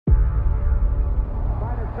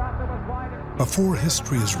Before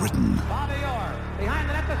history is written,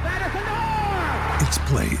 it's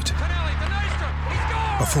played.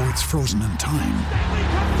 Before it's frozen in time,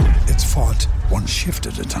 it's fought one shift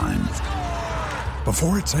at a time.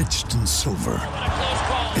 Before it's etched in silver,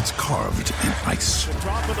 it's carved in ice.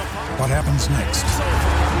 What happens next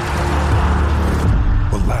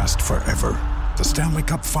will last forever. The Stanley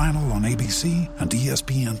Cup Final on ABC and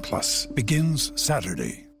ESPN Plus begins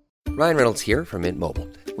Saturday. Ryan Reynolds here from Mint Mobile.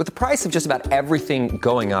 With the price of just about everything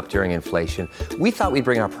going up during inflation, we thought we'd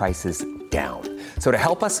bring our prices down. So to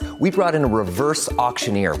help us, we brought in a reverse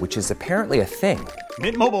auctioneer, which is apparently a thing.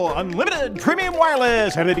 Mint Mobile Unlimited Premium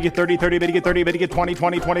Wireless. How to get 30, 30, how to get 30, how to get 20,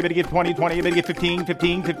 20, 20, how to get 20, 20, how to get 15,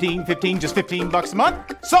 15, 15, 15, just $15 a month?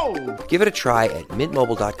 Sold! Give it a try at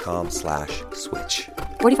mintmobile.com/switch.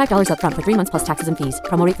 $45 up front for 3 months plus taxes and fees.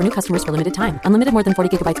 Promo rate for new customers for limited time. Unlimited more than 40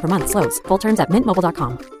 gigabytes per month. Slows full terms at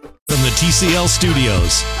mintmobile.com. From the TCL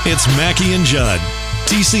studios, it's Mackie and Judd.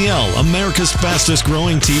 TCL, America's fastest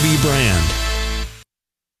growing TV brand.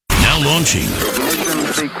 Now launching.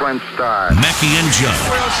 Ignition sequence start. Mackie and Judd.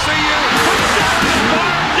 We'll see you.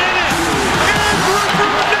 Did it.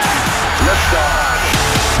 Liftoff.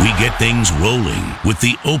 We get things rolling with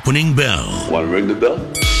the opening bell. Want to ring the bell?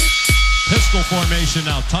 Pistol formation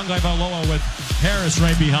now. Tagovailoa with Harris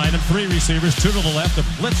right behind him. 3 receivers, 2 to the left. A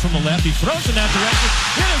blitz from the left. He throws in that direction.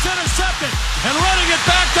 It is intercepted. And running it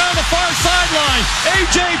back down the far sideline.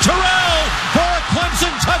 A.J. Terrell for a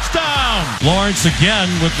Clemson touchdown. Lawrence again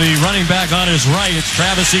with the running back on his right. It's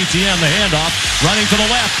Travis Etienne, the handoff. Running to the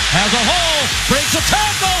left. Has a hole. Breaks a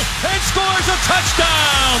tackle. And scores a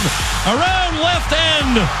touchdown. Around left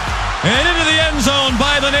end. And into the end zone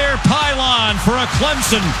by the near pylon for a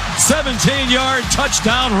Clemson 17-yard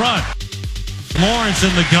touchdown run. Lawrence in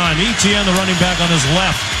the gun. Etienne, the running back, on his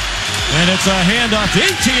left. And it's a handoff to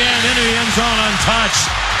Etienne into the end zone untouched.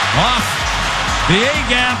 Off the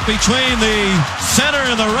A-gap between the center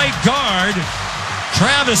and the right guard.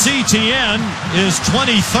 Travis Etienne is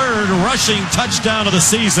 23rd rushing touchdown of the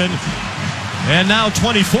season. And now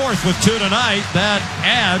 24th with 2 tonight. That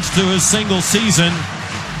adds to his single season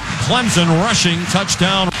Clemson rushing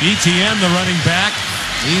touchdown. Etienne, the running back.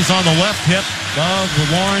 He's on the left hip of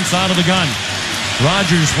Lawrence out of the gun.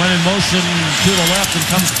 Rodgers went in motion to the left and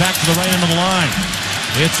comes back to the right end of the line.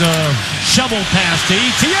 It's a shovel pass to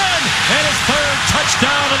Etienne and his 3rd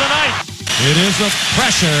touchdown of the night. It is a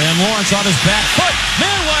pressure and Lawrence on his back foot.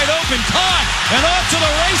 Man wide open, caught, and off to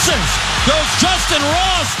the races goes Justin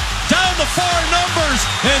Ross down the 4 numbers,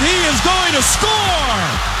 and he is going to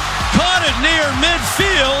score. Caught it near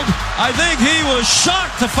midfield. I think he was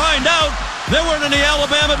shocked to find out there weren't any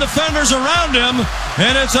Alabama defenders around him.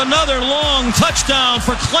 And it's another long touchdown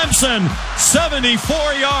for Clemson.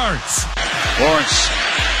 74 yards. Lawrence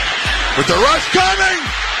with the rush coming.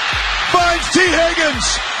 Finds T.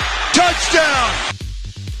 Higgins. Touchdown.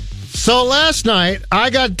 So last night, I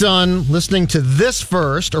got done listening to this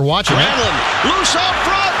first, or watching it. Loose out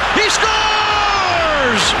front. He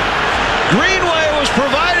scores! Greenway was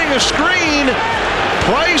providing a screen.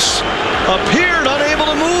 Price appeared unable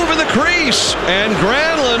to move in the crease. And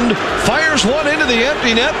Granlund fires one into the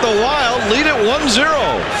empty net. The Wild lead it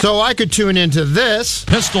 1-0. So I could tune into this.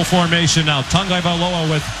 Pistol formation now. Tagovailoa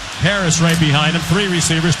with Harris right behind him. 3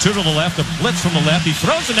 receivers, 2 to the left. A blitz from the left. He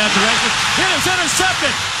throws in that direction. It is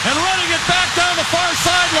intercepted. And running it back down the far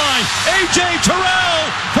sideline. A.J. Terrell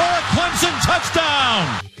for a Clemson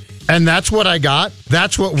touchdown. And that's what I got.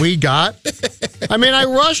 That's what we got. I mean, I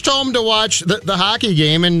rushed home to watch the hockey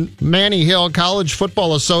game in Manny Hill. College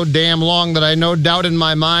football is so damn long that I no doubt in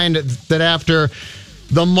my mind that after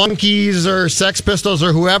the Monkees or Sex Pistols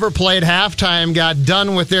or whoever played halftime got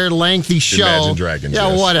done with their lengthy show. Imagine Dragons. Yeah,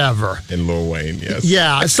 yes. whatever. And Lil Wayne, yes.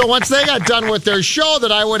 Yeah, so once they got done with their show,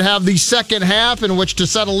 that I would have the second half in which to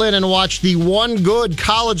settle in and watch the one good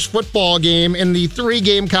college football game in the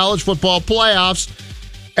 3-game college football playoffs.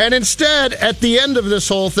 And instead, at the end of this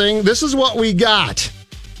whole thing, this is what we got.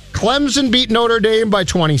 Clemson beat Notre Dame by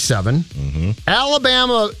 27. Mm-hmm.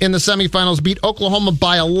 Alabama in the semifinals beat Oklahoma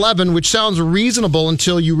by 11, which sounds reasonable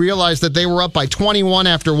until you realize that they were up by 21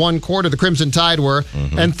 after one quarter, the Crimson Tide were,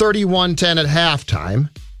 and 31-10 at halftime.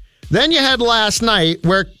 Then you had last night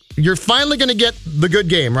where you're finally going to get the good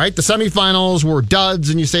game, right? The semifinals were duds,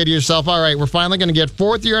 and you say to yourself, all right, we're finally going to get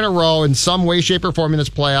 4th year in a row in some way, shape, or form in this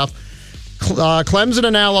playoff. Clemson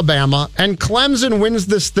and Alabama, and Clemson wins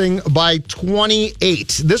this thing by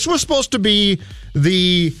 28. This was supposed to be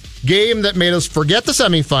the game that made us forget the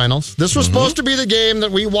semifinals. This was supposed to be the game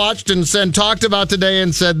that we watched and talked about today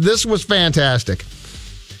and said this was fantastic.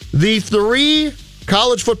 The 3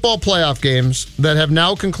 college football playoff games that have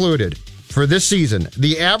now concluded, for this season,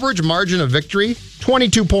 the average margin of victory,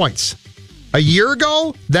 22 points. A year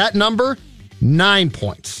ago, that number, 9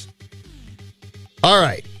 points. All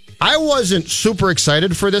right. I wasn't super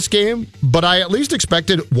excited for this game, but I at least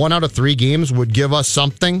expected 1 out of 3 games would give us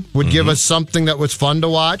something, give us something that was fun to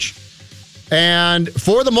watch. And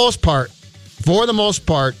for the most part,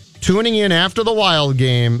 tuning in after the Wild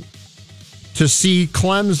game to see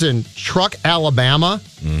Clemson truck Alabama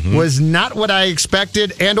was not what I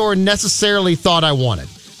expected and or necessarily thought I wanted.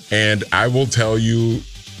 And I will tell you,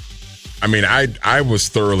 I mean, I was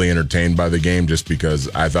thoroughly entertained by the game just because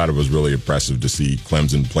I thought it was really impressive to see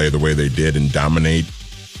Clemson play the way they did and dominate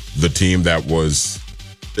the team that was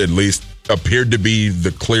at least appeared to be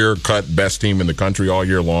the clear-cut best team in the country all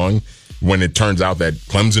year long, when it turns out that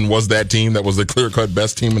Clemson was that team that was the clear-cut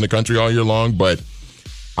best team in the country all year long. But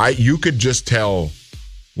you could just tell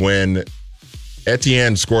when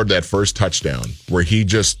Etienne scored that first touchdown where he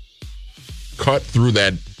just cut through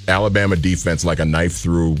that Alabama defense like a knife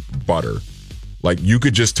through butter. Like, you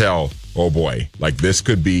could just tell, oh boy, like this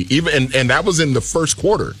could be even, and that was in the first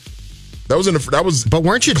quarter. But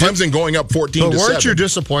weren't you Clemson going up 14-7? But weren't you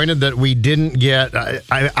disappointed that we didn't get?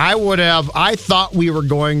 I thought we were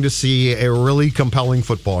going to see a really compelling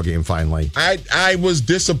football game finally. I was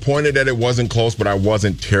disappointed that it wasn't close, but I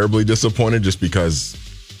wasn't terribly disappointed just because,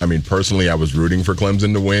 I mean, personally, I was rooting for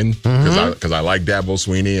Clemson to win because I like Dabo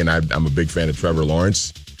Swinney and I'm a big fan of Trevor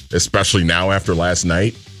Lawrence, especially now after last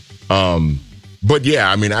night. But yeah,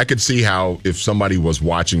 I mean, I could see how if somebody was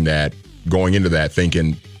watching that, going into that,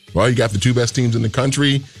 thinking, well, you got the 2 best teams in the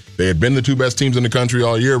country. They had been the 2 best teams in the country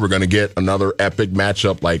all year. We're going to get another epic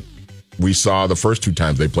matchup like we saw the first 2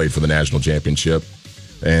 times they played for the national championship.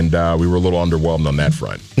 And we were a little underwhelmed on that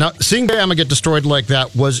front. Now, seeing Bama get destroyed like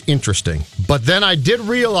that was interesting. But then I did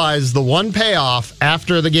realize the one payoff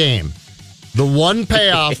after the game, the one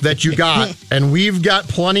payoff that you got, and we've got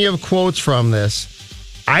plenty of quotes from this.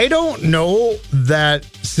 I don't know that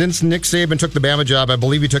since Nick Saban took the Bama job, I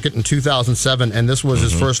believe he took it in 2007, and this was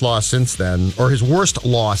his first loss since then, or his worst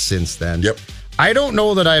loss since then. Yep. I don't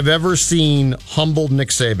know that I've ever seen humbled Nick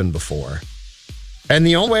Saban before. And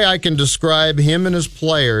the only way I can describe him and his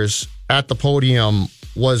players at the podium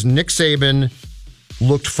was Nick Saban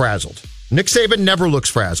looked frazzled. Nick Saban never looks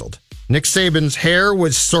frazzled. Nick Saban's hair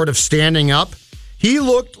was sort of standing up. He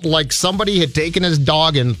looked like somebody had taken his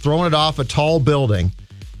dog and thrown it off a tall building.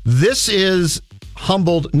 This is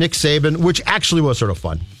humbled Nick Saban, which actually was sort of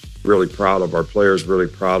fun. Really proud of our players, really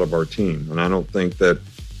proud of our team. And I don't think that,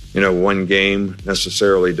 one game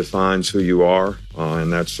necessarily defines who you are.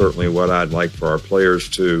 And that's certainly what I'd like for our players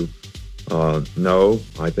to know.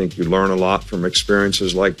 I think you learn a lot from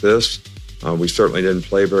experiences like this. We certainly didn't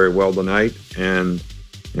play very well tonight. And,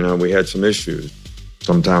 we had some issues.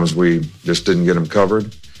 Sometimes we just didn't get them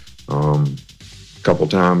covered. A couple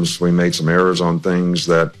times we made some errors on things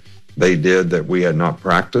that they did that we had not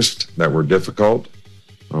practiced that were difficult.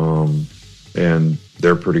 And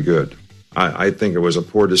they're pretty good. I think it was a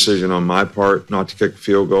poor decision on my part not to kick a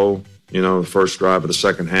field goal, the first drive of the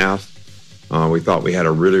second half. We thought we had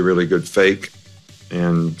a really, really good fake,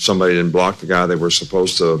 and somebody didn't block the guy they were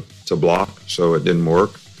supposed to block, so it didn't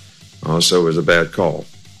work. So it was a bad call.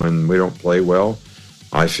 When we don't play well,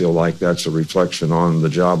 I feel like that's a reflection on the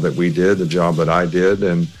job that we did, the job that I did,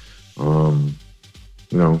 and Clemson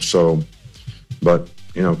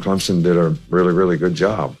did a really, really good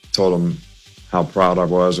job. Told them how proud I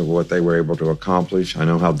was of what they were able to accomplish. I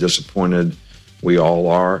know how disappointed we all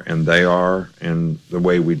are, and they are, and the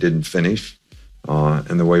way we didn't finish,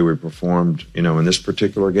 and the way we performed, in this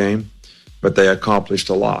particular game. But they accomplished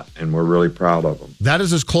a lot, and we're really proud of them. That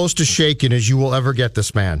is as close to shaking as you will ever get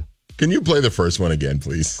this man. Can you play the first one again,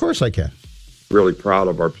 please? Of course I can. Really proud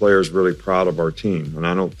of our players, really proud of our team. And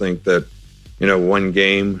I don't think that, one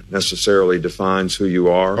game necessarily defines who you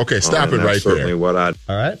are. Okay, stop it right certainly there. All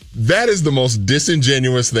right. That is the most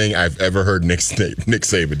disingenuous thing I've ever heard Nick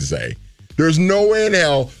Saban say. There's no way in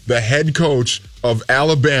hell the head coach of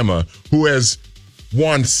Alabama, who has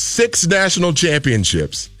won 6 national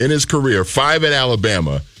championships in his career, 5 at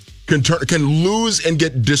Alabama, can lose and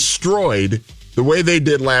get destroyed the way they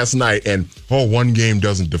did last night, and one game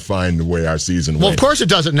doesn't define the way our season went. Well, of course it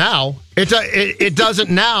doesn't now. It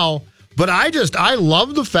doesn't now. But I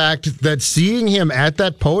love the fact that seeing him at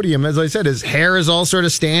that podium, as I said, his hair is all sort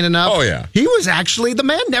of standing up. Oh, yeah. He was actually, the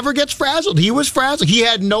man never gets frazzled. He was frazzled. He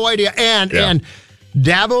had no idea. And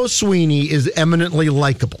Dabo Swinney is eminently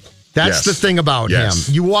likable. That's the thing about him.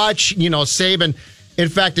 You watch, Saban. In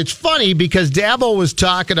fact, it's funny because Dabo was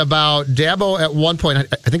talking about, at one point,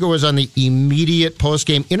 I think it was on the immediate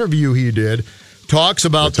post-game interview he did, talks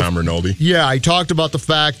about Tom Rinaldi. Yeah, he talked about the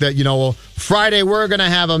fact that, Friday we're going to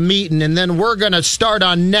have a meeting and then we're going to start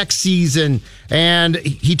on next season. And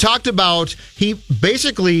he talked about, he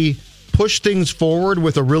basically pushed things forward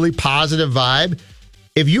with a really positive vibe.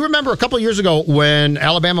 If you remember a couple of years ago when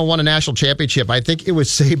Alabama won a national championship, I think it was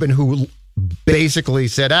Saban who basically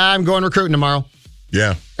said, I'm going recruiting tomorrow.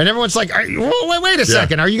 Yeah. And everyone's like, wait a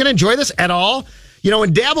second. Are you going to enjoy this at all?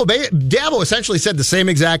 And Dabo essentially said the same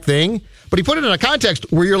exact thing, but he put it in a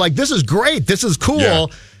context where you're like, this is great. This is cool. Yeah.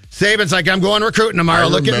 Saban's like, I'm going recruiting tomorrow.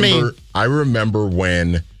 Look at me. I remember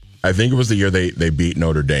when, I think it was the year they beat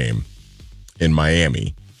Notre Dame in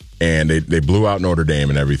Miami, and they blew out Notre Dame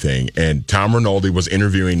and everything. And Tom Rinaldi was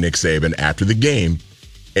interviewing Nick Saban after the game.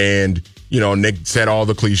 And, Nick said all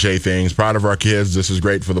the cliche things. Proud of our kids. This is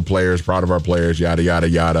great for the players. Proud of our players. Yada, yada,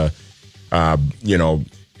 yada.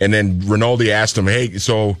 And then Rinaldi asked him, hey,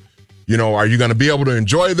 so, are you going to be able to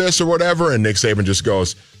enjoy this or whatever? And Nick Saban just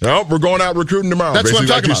goes, no, we're going out recruiting tomorrow. That's basically,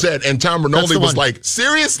 what I'm talking like you about. said. And Tom Rinaldi was like,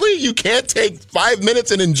 seriously? You can't take 5 minutes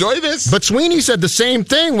and enjoy this? But Sweeney said the same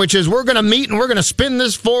thing, which is we're going to meet and we're going to spin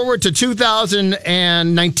this forward to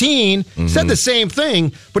 2019. Mm-hmm. Said the same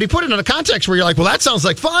thing, but he put it in a context where you're like, well, that sounds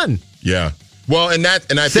like fun. Yeah. Well, I think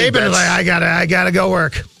Saban is like, I gotta go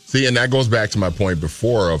work. See, and that goes back to my point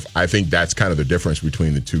before of I think that's kind of the difference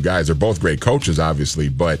between the two guys. They're both great coaches, obviously,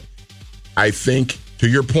 but I think to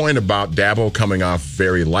your point about Dabo coming off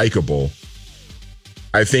very likable,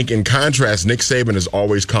 I think in contrast, Nick Saban has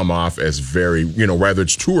always come off as very, whether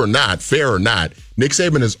it's true or not, fair or not, Nick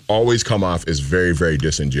Saban has always come off as very, very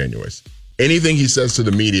disingenuous. Anything he says to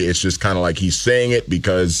the media, it's just kind of like he's saying it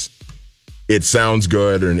because it sounds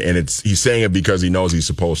good, and he's saying it because he knows he's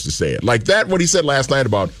supposed to say it. Like that, what he said last night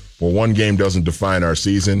about, well, one game doesn't define our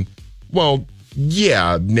season. Well,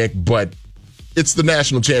 yeah, Nick, but it's the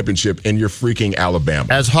national championship, and you're freaking Alabama.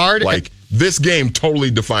 This game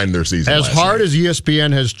totally defined their season. As hard as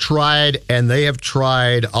ESPN has tried, and they have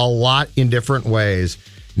tried a lot in different ways,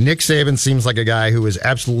 Nick Saban seems like a guy who is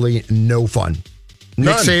absolutely no fun.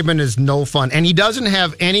 Nick Saban is no fun, and he doesn't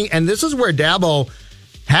have any, and this is where Dabo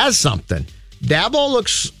has something. Dabo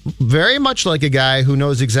looks very much like a guy who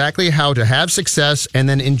knows exactly how to have success and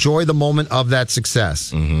then enjoy the moment of that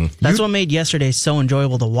success. Mm-hmm. That's what made yesterday so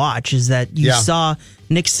enjoyable to watch, is that you saw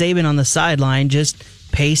Nick Saban on the sideline just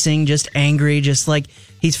pacing, just angry, just like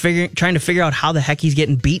he's trying to figure out how the heck he's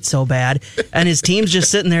getting beat so bad. And his team's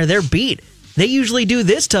just sitting there, they're beat. They usually do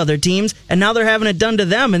this to other teams, and now they're having it done to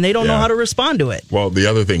them, and they don't know how to respond to it. Well, the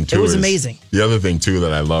other thing, too, it was amazing. The other thing, too,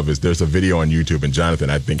 that I love is there's a video on YouTube, and Jonathan,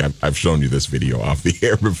 I think I've shown you this video off the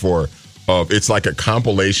air before. It's like a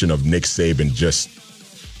compilation of Nick Saban just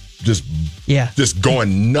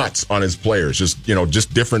going nuts on his players.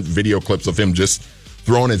 Just different video clips of him just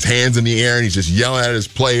throwing his hands in the air, and he's just yelling at his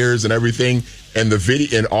players and everything. And the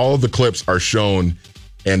video and all of the clips are shown.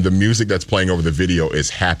 And the music that's playing over the video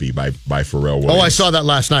is "Happy" by Pharrell Williams. Oh, I saw that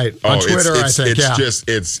last night on Twitter. I think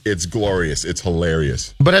it's glorious. It's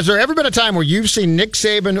hilarious. But has there ever been a time where you've seen Nick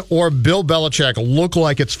Saban or Bill Belichick look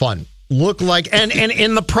like it's fun? And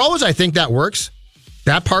in the pros, I think that works.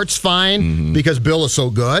 That part's fine because Bill is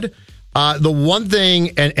so good. The one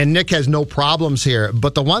thing, and Nick has no problems here,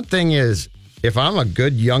 but the one thing is, if I'm a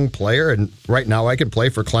good young player and right now I can play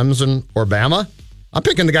for Clemson or Bama, I'm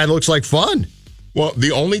picking the guy that looks like fun. Well,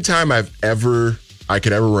 the only time I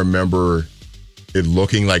could ever remember it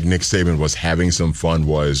looking like Nick Saban was having some fun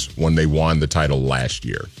was when they won the title last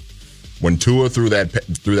year. When Tua threw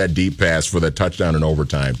that deep pass for that touchdown in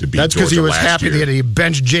overtime to beat Georgia. That's because he was happy that he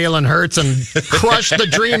benched Jalen Hurts and crushed the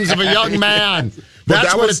dreams of a young man.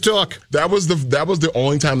 That's what it took. That was the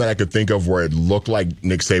only time that I could think of where it looked like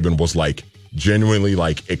Nick Saban was like genuinely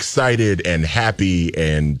like excited and happy,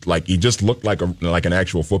 and like he just looked like an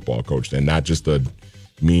actual football coach and not just a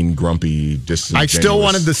mean, grumpy, disingenuous. I still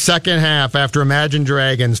wanted the second half after Imagine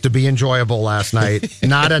Dragons to be enjoyable last night,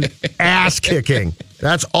 not an ass kicking.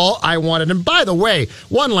 That's all I wanted. And by the way,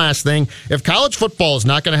 one last thing. If college football is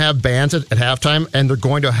not going to have bands at halftime and they're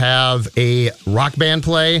going to have a rock band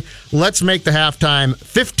play, let's make the halftime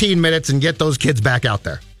 15 minutes and get those kids back out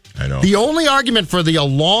there. I know. The only argument for the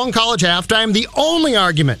long college halftime, the only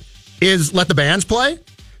argument is let the bands play.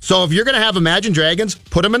 So if you're going to have Imagine Dragons,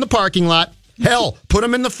 put them in the parking lot. Hell, put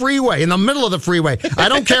them in the freeway, in the middle of the freeway. I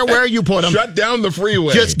don't care where you put them. Shut down the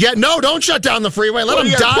freeway. Don't shut down the freeway. Let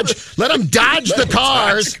them dodge the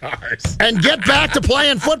cars and get back to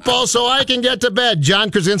playing football so I can get to bed.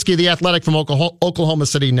 John Krasinski, The Athletic from Oklahoma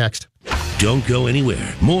City, next. Don't go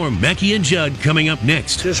anywhere. More Mackey and Judd coming up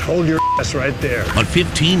next. Just hold your ass right there. On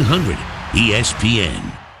 1500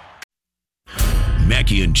 ESPN.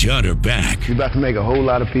 Mackey and Judd are back. You're about to make a whole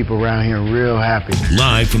lot of people around here real happy.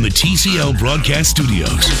 Live from the TCL broadcast studios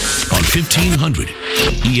on 1500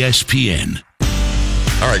 ESPN.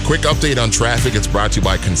 All right, quick update on traffic. It's brought to you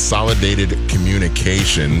by Consolidated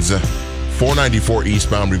Communications. 494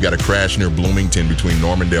 eastbound, we've got a crash near Bloomington between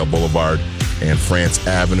Normandale Boulevard and France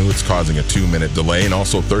Avenue. It's causing a 2-minute delay. And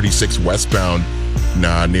also 36 westbound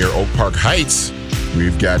near Oak Park Heights.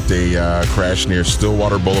 We've got a crash near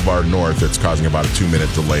Stillwater Boulevard North. It's causing about a 2-minute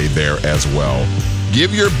delay there as well.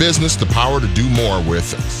 Give your business the power to do more with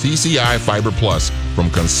CCI Fiber Plus from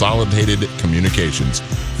Consolidated Communications.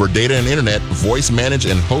 For data and internet, voice managed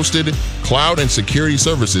and hosted cloud and security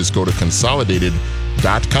services, go to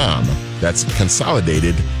consolidated.com. That's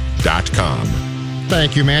consolidated.com.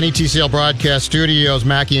 Thank you, Manny. TCL Broadcast Studios.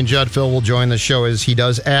 Mackey and Judd. Phil will join the show as he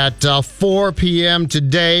does at 4 p.m.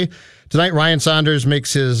 today. Tonight, Ryan Saunders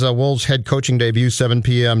makes his Wolves head coaching debut, 7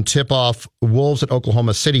 p.m. tip-off, Wolves at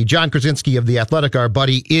Oklahoma City. John Krasinski of The Athletic, our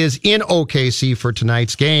buddy, is in OKC for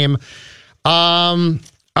tonight's game. All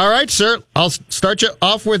right, sir, I'll start you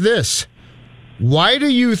off with this. Why do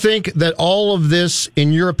you think that all of this,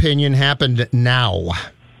 in your opinion, happened now?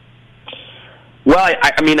 Well,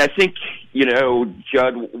 I think,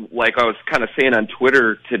 Judd, like I was kind of saying on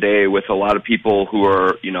Twitter today with a lot of people who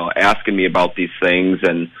are, asking me about these things,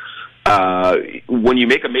 and when you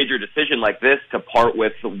make a major decision like this to part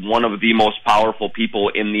with one of the most powerful people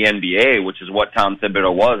in the NBA, which is what Tom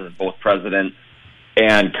Thibodeau was, both president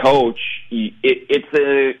and coach,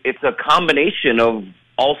 it's a combination of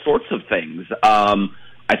all sorts of things.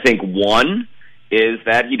 I think one is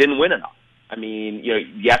that he didn't win enough. I mean,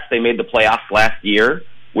 yes, they made the playoffs last year,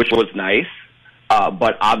 which was nice,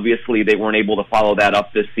 but obviously they weren't able to follow that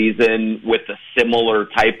up this season with a similar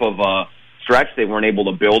type of stretch. They weren't able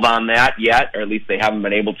to build on that yet, or at least they haven't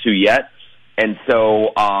been able to yet. And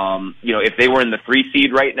so, if they were in the 3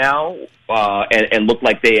 seed right now and looked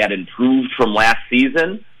like they had improved from last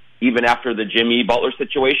season, even after the Jimmy Butler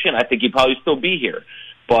situation, I think he'd probably still be here.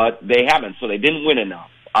 But they haven't, so they didn't win enough.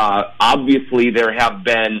 Obviously, there have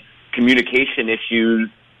been communication issues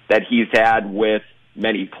that he's had with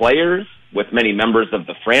many players, with many members of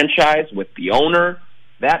the franchise, with the owner.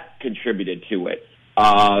 That contributed to it.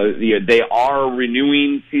 They are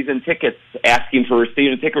renewing season tickets, asking for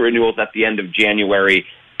season ticket renewals at the end of January,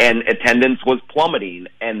 and attendance was plummeting,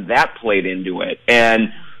 and that played into it.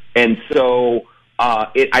 And so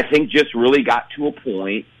it, I think, just really got to a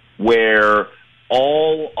point where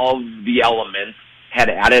all of the elements had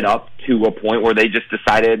added up to a point where they just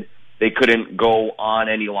decided they couldn't go on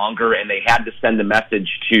any longer, and they had to send a message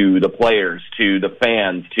to the players, to the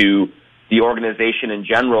fans, to the organization in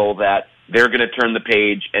general that they're going to turn the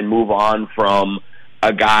page and move on from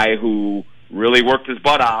a guy who really worked his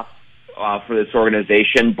butt off for this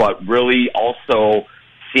organization, but really also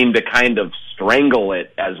seemed to kind of strangle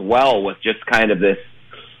it as well with just kind of this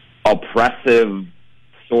oppressive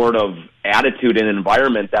sort of attitude and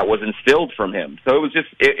environment that was instilled from him. So it was just,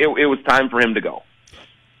 it was time for him to go.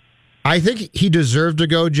 I think he deserved to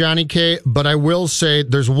go, Johnny K., but I will say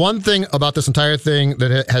there's one thing about this entire thing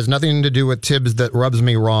that has nothing to do with Tibbs that rubs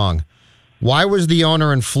me wrong. Why was the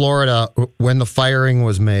owner in Florida when the firing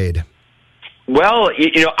was made? Well,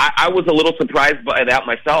 I was a little surprised by that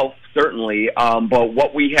myself, certainly. But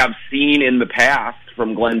what we have seen in the past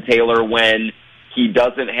from Glenn Taylor when he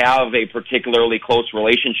doesn't have a particularly close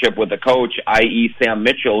relationship with the coach, i.e. Sam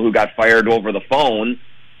Mitchell, who got fired over the phone,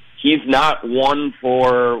 he's not one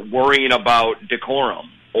for worrying about decorum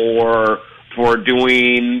or for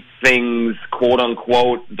doing things, quote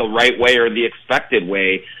unquote, the right way or the expected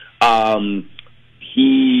way.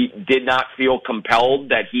 He did not feel compelled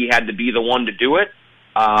that he had to be the one to do it.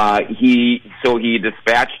 So he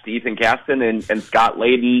dispatched Ethan Caston and Scott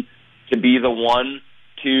Layden to be the one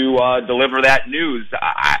to deliver that news.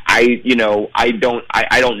 I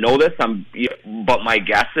don't know this. But my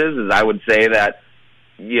guess is I would say that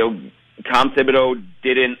Tom Thibodeau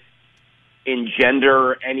didn't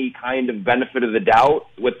engender any kind of benefit of the doubt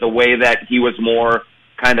with the way that he was more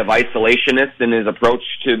kind of isolationist in his approach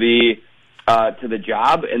to the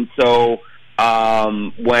job. And so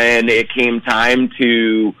when it came time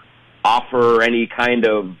to offer any kind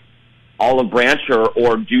of olive branch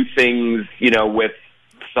or do things, with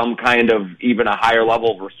some kind of even a higher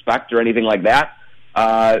level of respect or anything like that,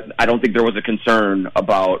 I don't think there was a concern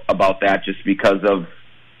about that just because of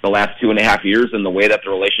the last 2.5 years and the way that the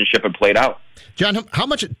relationship had played out. John, how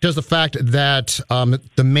much does the fact that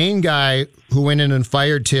the main guy who went in and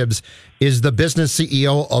fired Tibbs is the business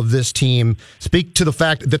CEO of this team speak to the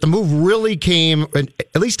fact that the move really came,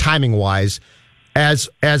 at least timing-wise, as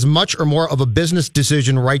much or more of a business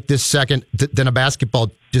decision right this second than a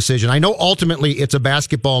basketball decision. I know ultimately it's a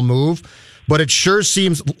basketball move, but it sure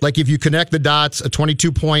seems like if you connect the dots, a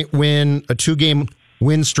 22-point win, a 2-game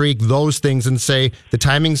win streak, those things, and say the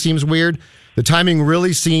timing seems weird, the timing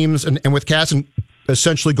really seems, and with Casson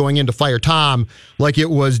essentially going in to fire Tom, like it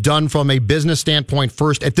was done from a business standpoint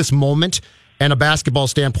first at this moment and a basketball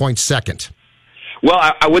standpoint second. Well,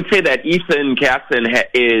 I would say that Ethan Casson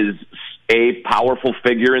is a powerful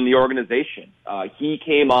figure in the organization. He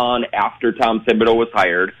came on after Tom Thibodeau was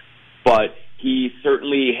hired, but he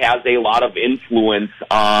certainly has a lot of influence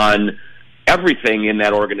on everything in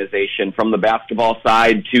that organization, from the basketball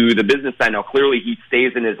side to the business side. Now, clearly he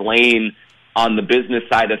stays in his lane on the business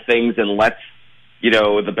side of things and lets,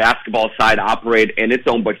 the basketball side operate in its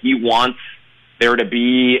own, but he wants there to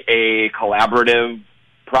be a collaborative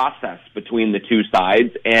process between the two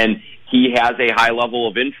sides, and he has a high level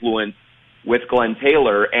of influence with Glenn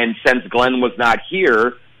Taylor. And since Glenn was not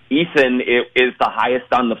here, Ethan is the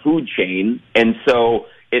highest on the food chain, and so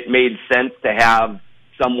it made sense to have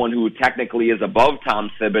someone who technically is above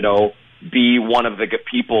Tom Thibodeau be one of the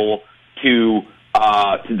people to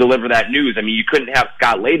deliver that news. I mean, you couldn't have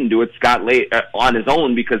Scott Layden do it on his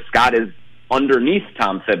own, because Scott is underneath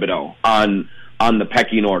Tom Thibodeau on the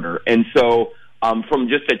pecking order. And so from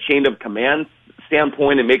just a chain of command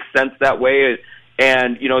standpoint, it makes sense that way.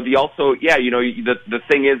 And, the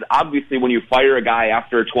thing is, obviously, when you fire a guy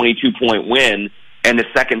after a 22-point win and a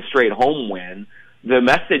second straight home win, the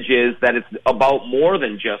message is that it's about more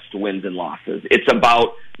than just wins and losses. It's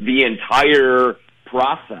about the entire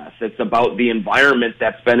process. It's about the environment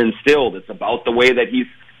that's been instilled. It's about the way that he's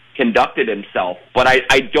conducted himself. But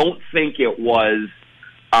I don't think it was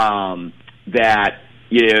I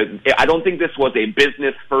don't think this was a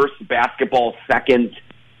business first, basketball second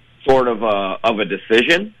sort of a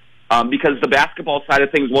decision, because the basketball side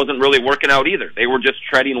of things wasn't really working out either. They were just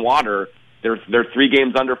treading water. They're 3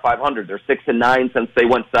 games under 500. They're 6-9 since they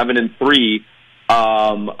went 7-3.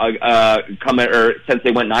 Since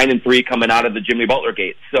they went 9-3 coming out of the Jimmy Butler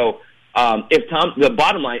gate. So if Tom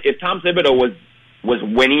Thibodeau was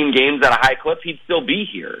winning games at a high clip, he'd still be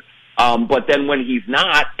here. But then when he's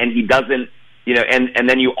not, and he doesn't, and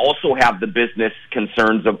then you also have the business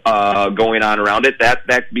concerns of going on around it,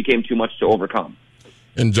 that became too much to overcome.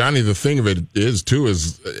 And Johnny, the thing of it is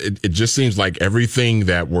it just seems like everything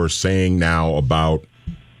that we're saying now about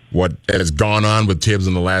what has gone on with Tibbs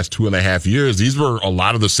in the last 2.5 years, these were a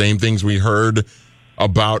lot of the same things we heard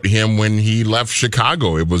about him when he left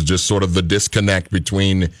Chicago. It was just sort of the disconnect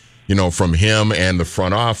between, from him and the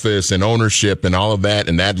front office and ownership and all of that.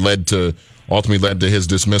 And that ultimately led to his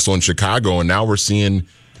dismissal in Chicago. And now we're seeing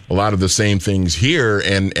a lot of the same things here.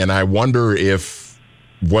 And I wonder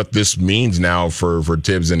what this means now for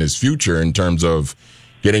Tibbs in his future in terms of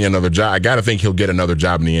getting another job. I got to think he'll get another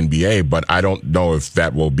job in the NBA, but I don't know if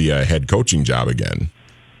that will be a head coaching job again.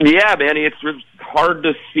 Yeah, Manny, it's hard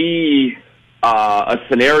to see a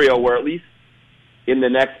scenario where at least in the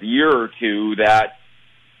next year or two that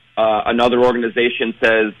another organization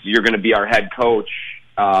says you're going to be our head coach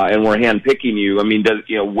and we're handpicking you. I mean,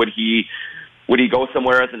 would he go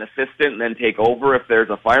somewhere as an assistant and then take over if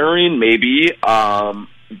there's a firing? Maybe.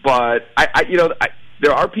 But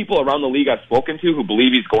there are people around the league I've spoken to who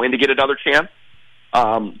believe he's going to get another chance.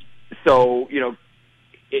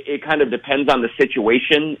 It kind of depends on the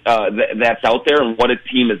situation that's out there and what a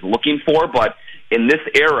team is looking for. But in this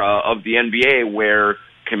era of the NBA where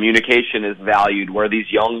communication is valued, where these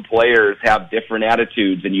young players have different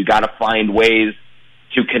attitudes and you got to find ways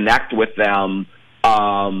to connect with them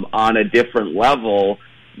on a different level,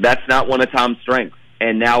 that's not one of Tom's strengths.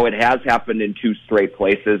 And now it has happened in 2 straight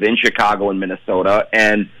places, in Chicago and Minnesota,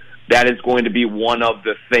 and that is going to be one of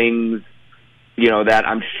the things, that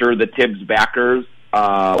I'm sure the Tibbs backers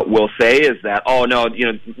will say is that, oh, no,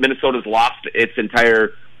 Minnesota's lost its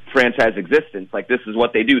entire franchise existence. Like, this is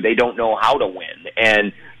what they do. They don't know how to win,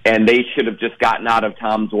 and they should have just gotten out of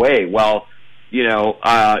Tom's way. Well,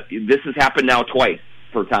 this has happened now twice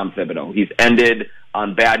for Tom Thibodeau. He's ended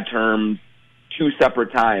on bad terms 2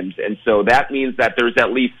 separate times, and so that means that there's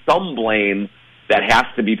at least some blame that has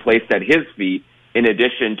to be placed at his feet, in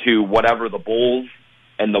addition to whatever the Bulls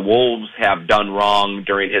and the Wolves have done wrong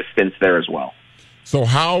during his stints there as well. So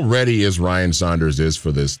how ready is Ryan Saunders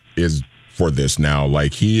for this now?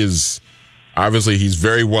 Like, he is obviously, he's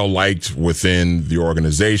very well liked within the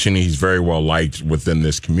organization. He's very well liked within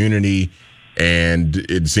this community, and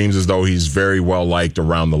it seems as though he's very well liked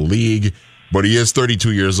around the league. But he is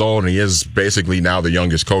 32 years old, and he is basically now the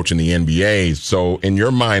youngest coach in the NBA. So in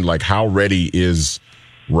your mind, like, how ready is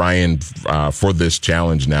Ryan for this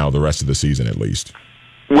challenge now the rest of the season at least?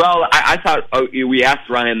 Well, I thought we asked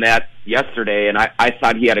Ryan that yesterday, and I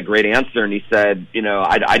thought he had a great answer, and he said,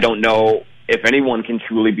 I don't know if anyone can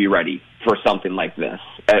truly be ready for something like this,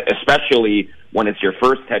 especially when it's your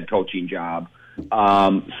first head coaching job.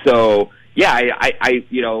 So yeah,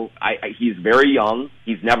 he's very young.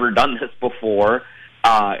 He's never done this before.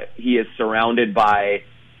 He is surrounded by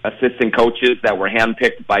assistant coaches that were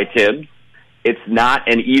handpicked by Tibbs. It's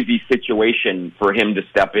not an easy situation for him to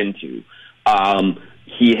step into.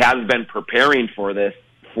 He has been preparing for this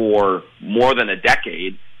for more than a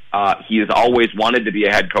decade. He has always wanted to be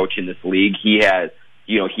a head coach in this league.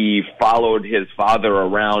 He followed his father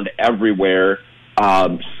around everywhere,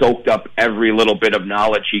 soaked up every little bit of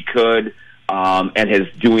knowledge he could, and is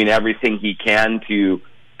doing everything he can to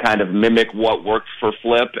kind of mimic what works for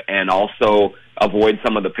Flip and also avoid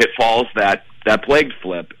some of the pitfalls that plagued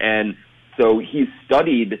Flip. And so he's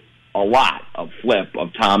studied a lot of Flip, of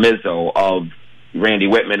Tom Izzo, of Randy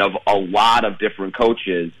Whitman, of a lot of different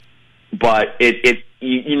coaches. But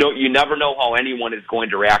you never know how anyone is going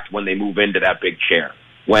to react when they move into that big chair,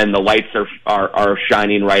 when the lights are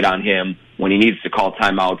shining right on him, when he needs to call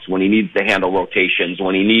timeouts, when he needs to handle rotations,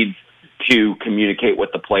 when he needs to communicate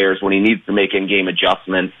with the players, when he needs to make in-game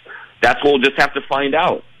adjustments. That's what we'll just have to find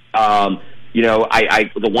out.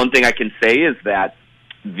 The one thing I can say is that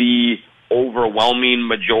the overwhelming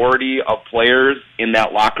majority of players in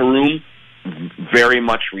that locker room very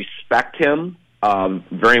much respect him,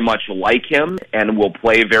 very much like him, and will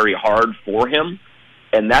play very hard for him.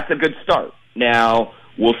 And that's a good start. Now,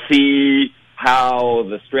 we'll see how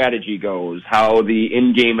the strategy goes, how the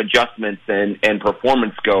in-game adjustments and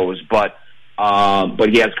performance goes, but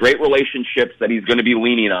he has great relationships that he's going to be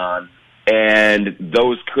leaning on, and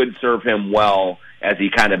those could serve him well as he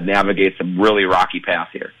kind of navigates a really rocky path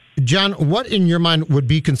here. John, what in your mind would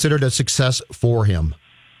be considered a success for him?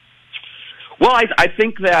 Well, I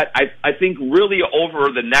think really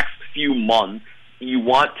over the next few months, you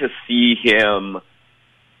want to see him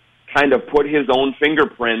kind of put his own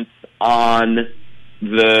fingerprints on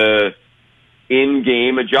the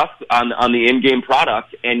in-game on the in-game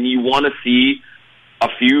product, and you want to see a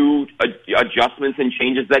few adjustments and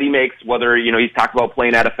changes that he makes. Whether he's talked about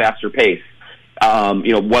playing at a faster pace,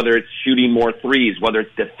 whether it's shooting more threes, whether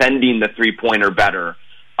it's defending the three-pointer better.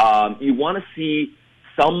 You want to see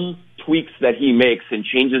some tweaks that he makes and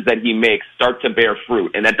changes that he makes start to bear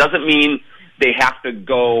fruit, and that doesn't mean they have to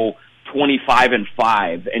go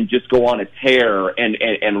 25-5 and just go on a tear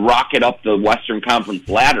and rocket up the Western Conference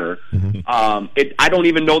ladder. Mm-hmm. I don't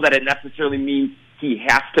even know that it necessarily means he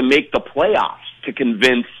has to make the playoffs to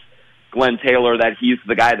convince Glenn Taylor that he's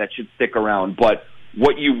the guy that should stick around. But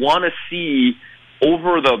what you want to see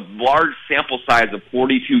over the large sample size of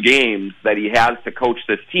 42 games that he has to coach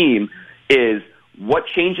this team is what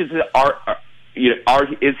changes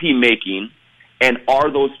is he making, and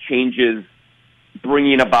are those changes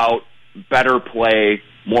bringing about better play,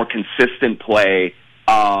 more consistent play,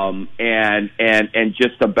 and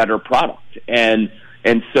just a better product. And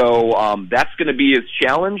so that's going to be his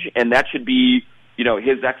challenge, and that should be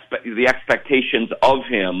the expectations of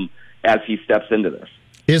him as he steps into this.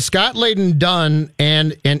 Is Scott Layden done?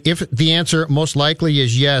 And if the answer most likely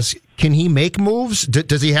is yes, can he make moves?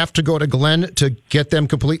 Does he have to go to Glenn to get them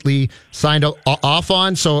completely signed off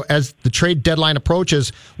on? So as the trade deadline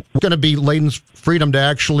approaches, it's going to be Layden's freedom to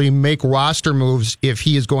actually make roster moves if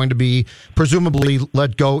he is going to be presumably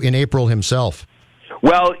let go in April himself.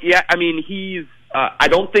 Well, yeah, I mean, I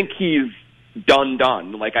don't think he's done.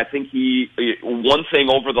 Like, I think one thing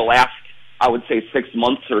over the last, I would say, 6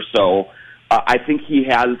 months or so, I think he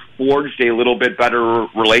has forged a little bit better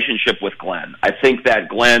relationship with Glenn. I think that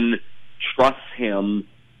Glenn trusts him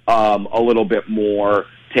a little bit more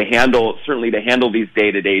to handle these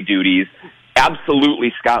day-to-day duties.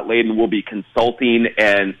 Absolutely, Scott Layden will be consulting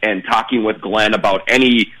and talking with Glenn about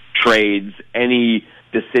any trades, any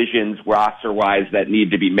decisions roster-wise that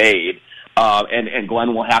need to be made, and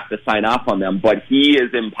Glenn will have to sign off on them. But he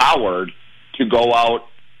is empowered to go out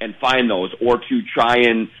and find those, or to try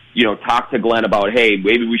and talk to Glenn about, hey,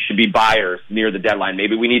 maybe we should be buyers near the deadline.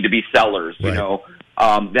 Maybe we need to be sellers, right.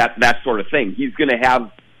 That sort of thing. He's going to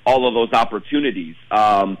have all of those opportunities.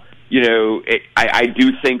 I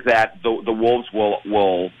do think that the Wolves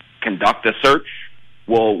will conduct a search.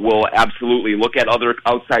 Will absolutely look at other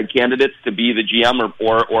outside candidates to be the GM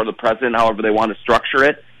or the president, however they want to structure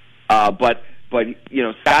it. But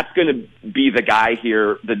Scott's going to be the guy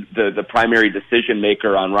here, the primary decision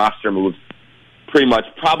maker on roster moves, pretty much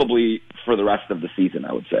probably for the rest of the season,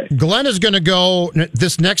 I would say. Glenn is going to go.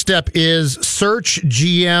 This next step is search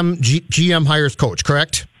GM hires coach,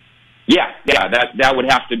 correct? Yeah, that would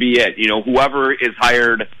have to be it. Whoever is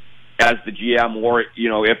hired as the GM, or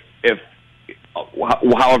if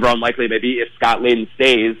however unlikely it may be, if Scott Layden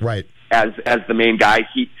stays right as the main guy,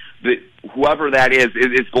 whoever that is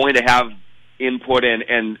going to have input and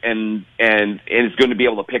is going to be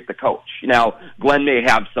able to pick the coach. Now, Glenn may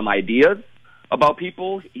have some ideas about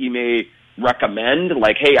people. He may recommend,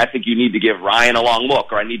 like, hey, I think you need to give Ryan a long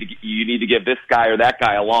look, or you need to give this guy or that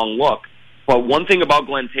guy a long look. But one thing about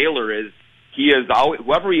Glenn Taylor is he is always,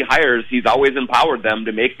 whoever he hires, he's always empowered them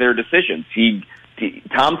to make their decisions.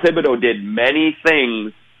 Tom Thibodeau did many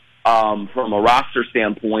things from a roster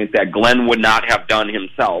standpoint that Glenn would not have done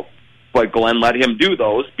himself, but Glenn let him do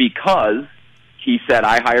those because he said,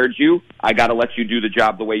 I hired you, I got to let you do the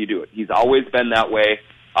job the way you do it. He's always been that way,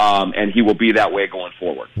 and he will be that way going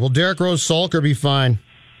forward. Will Derrick Rose Sulker be fine?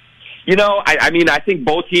 I think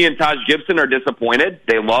both he and Taj Gibson are disappointed.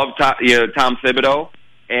 They love Tom Thibodeau,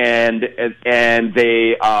 and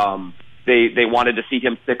they wanted to see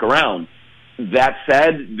him stick around. That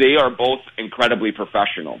said, they are both incredibly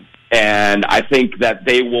professional, and I think that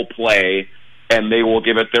they will play and they will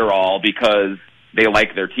give it their all because they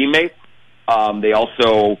like their teammates. They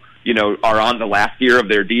also, are on the last year of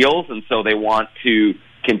their deals, and so they want to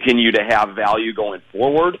continue to have value going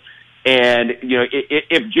forward. And,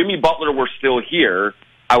 if Jimmy Butler were still here,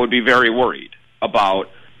 I would be very worried about,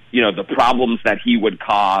 the problems that he would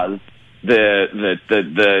cause,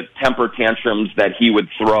 the temper tantrums that he would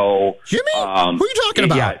throw. Jimmy? Who are you talking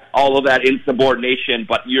about? Yeah, all of that insubordination,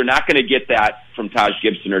 but you're not going to get that from Taj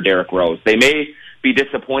Gibson or Derrick Rose. They may be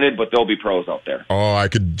disappointed, but they'll be pros out there. Oh, I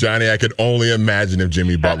could only imagine if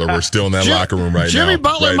Jimmy Butler were still in that locker room right now. Jimmy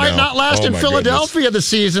Butler might not last in Philadelphia this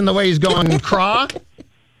season the way he's going, Craw.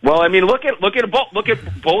 Well, look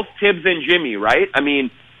at both Tibbs and Jimmy, right?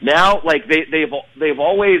 Now, like they've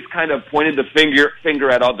always kind of pointed the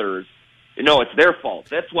finger at others. It's their fault.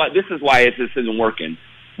 This is why this isn't working.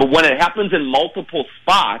 But when it happens in multiple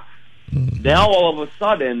spots, now all of a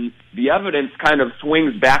sudden the evidence kind of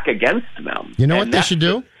swings back against them. You know what they should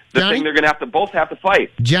do? The thing they're going to both have to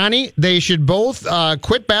fight. Johnny, they should both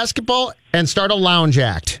quit basketball and start a lounge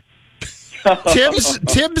act.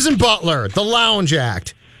 Tibbs and Butler, the lounge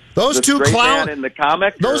act. Those two clowns in the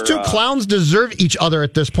comic. Those two clowns deserve each other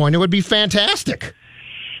at this point. It would be fantastic.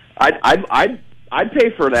 I'd pay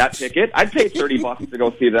for that ticket. I'd pay $30 to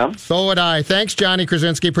go see them. So would I. Thanks, Johnny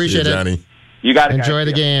Krasinski. Appreciate it. Johnny. You got it. Enjoy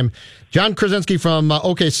the game. John Krasinski from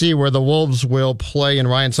OKC, where the Wolves will play in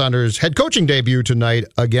Ryan Saunders' head coaching debut tonight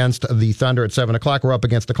against the Thunder at 7 o'clock. We're up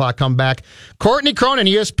against the clock. Come back. Courtney Cronin,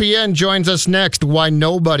 ESPN, joins us next. Why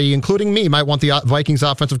nobody, including me, might want the Vikings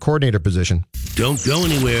offensive coordinator position. Don't go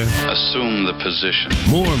anywhere. Assume the position.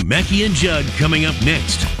 More Mackey and Judd coming up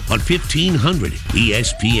next on 1500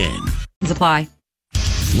 ESPN. Supply.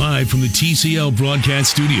 Live from the TCL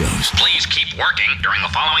Broadcast Studios. Please keep working during the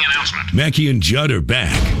following announcement. Mackey and Judd are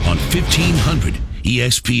back on 1500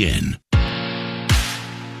 ESPN.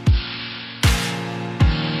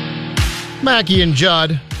 Mackey and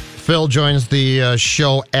Judd. Phil joins the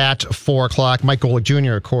show at 4 o'clock. Mike Golick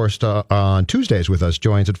Jr., of course, on Tuesdays with us,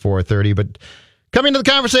 joins at 4:30. But coming to the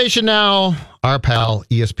conversation now, our pal,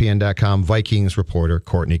 ESPN.com Vikings reporter,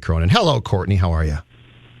 Courtney Cronin. Hello, Courtney. How are you?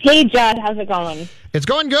 Hey, Judd. How's it going? It's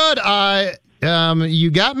going good.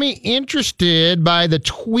 You got me interested by the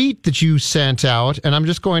tweet that you sent out, and I'm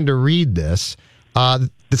just going to read this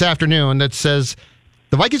afternoon that says,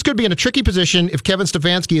 the Vikings could be in a tricky position if Kevin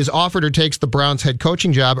Stefanski is offered or takes the Browns head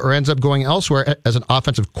coaching job or ends up going elsewhere as an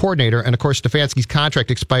offensive coordinator. And, of course, Stefanski's contract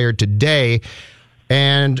expired today.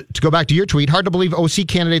 And to go back to your tweet, hard to believe OC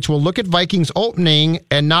candidates will look at Vikings opening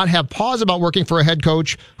and not have pause about working for a head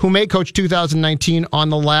coach who may coach 2019 on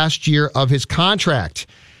the last year of his contract.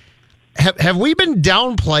 Have we been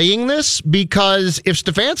downplaying this? Because if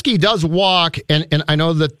Stefanski does walk, and I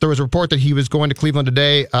know that there was a report that he was going to Cleveland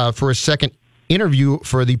today for a second interview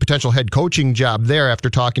for the potential head coaching job there after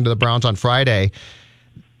talking to the Browns on Friday,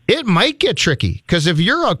 it might get tricky, because if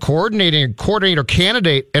you're a coordinator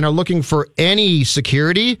candidate and are looking for any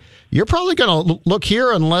security, you're probably going to look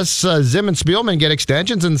here unless Zim and Spielman get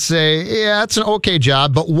extensions and say, yeah, it's an okay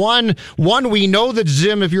job. But one, we know that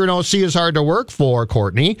Zim, if you're an OC, is hard to work for,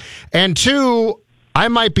 Courtney. And two, I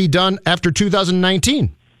might be done after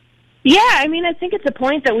 2019. Yeah, I think it's a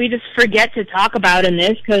point that we just forget to talk about in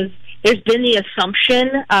this, because there's been the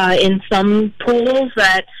assumption in some pools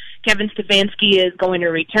that Kevin Stefanski is going to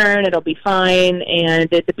return, it'll be fine, and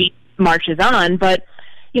the beat marches on. But,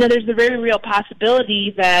 there's the very real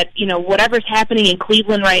possibility that, whatever's happening in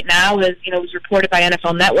Cleveland right now is, it was reported by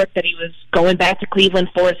NFL Network that he was going back to Cleveland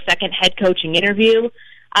for a second head coaching interview.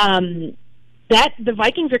 That the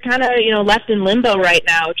Vikings are kind of, left in limbo right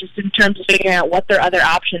now, just in terms of figuring out what their other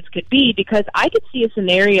options could be, because I could see a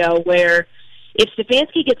scenario where if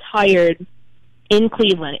Stefanski gets hired in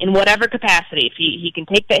Cleveland in whatever capacity, if he can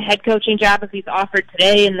take the head coaching job if he's offered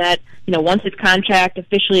today, and that, once his contract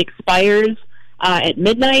officially expires at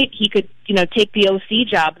midnight, he could, take the OC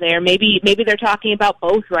job there. Maybe they're talking about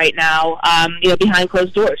both right now, behind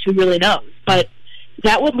closed doors. Who really knows? But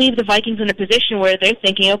that would leave the Vikings in a position where they're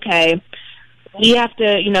thinking, okay, we have to,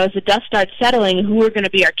 as the dust starts settling, who are going to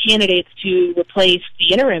be our candidates to replace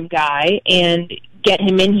the interim guy and get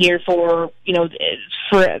him in here for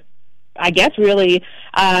I guess really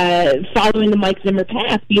following the Mike Zimmer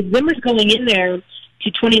path. Because Zimmer's going in there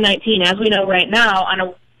to 2019, as we know right now,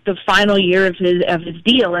 on the final year of his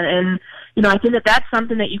deal, and I think that that's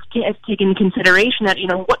something that you have to take into consideration. That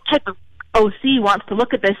what type of OC wants to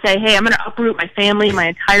look at this, say, hey, I'm going to uproot my family, my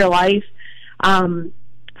entire life.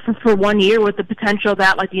 For 1 year, with the potential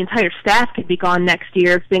that the entire staff could be gone next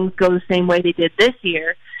year if things go the same way they did this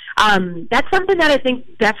year. That's something that I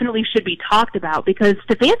think definitely should be talked about, because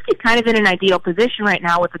Stefanski's kind of in an ideal position right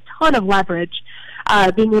now with a ton of leverage,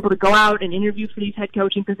 being able to go out and interview for these head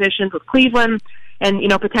coaching positions with Cleveland, and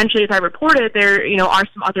potentially, as I reported, there are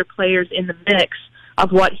some other players in the mix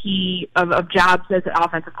of of jobs as an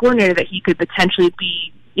offensive coordinator that he could potentially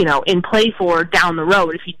be in play for down the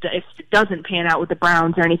road if it doesn't pan out with the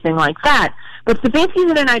Browns or anything like that. But Stefanski's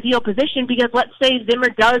in an ideal position because let's say Zimmer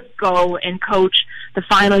does go and coach the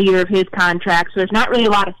final year of his contract, so there's not really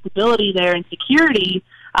a lot of stability there and security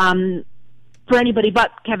for anybody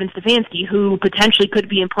but Kevin Stefanski, who potentially could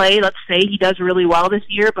be in play. Let's say he does really well this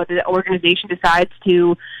year, but the organization decides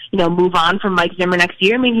to move on from Mike Zimmer next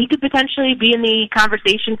year. I mean, he could potentially be in the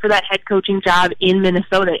conversation for that head coaching job in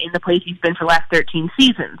Minnesota, in the place he's been for the last 13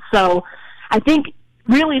 seasons. So I think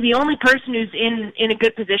really the only person who's in a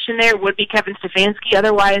good position there would be Kevin Stefanski.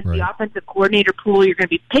 Otherwise, right, the offensive coordinator pool you're going to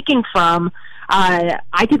be picking from,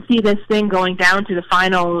 I could see this thing going down to the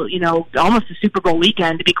final, almost a Super Bowl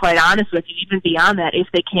weekend, to be quite honest with you, even beyond that, if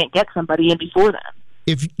they can't get somebody in before then.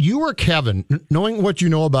 If you were Kevin, knowing what you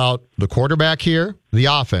know about the quarterback here, the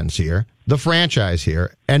offense here, the franchise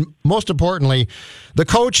here, and most importantly, the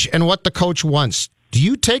coach and what the coach wants, do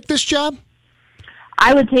you take this job?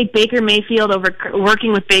 I would take Baker Mayfield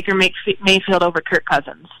working with Baker Mayfield over Kirk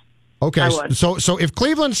Cousins. Okay, so if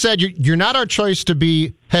Cleveland said you're not our choice to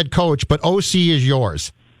be head coach, but OC is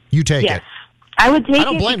yours, you take it. I would take it. I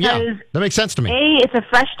don't blame you. That makes sense to me. It's a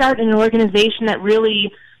fresh start in an organization that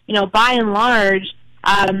really, by and large,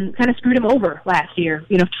 kind of screwed him over last year,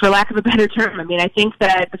 for lack of a better term. I mean, I think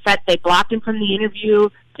that the fact they blocked him from the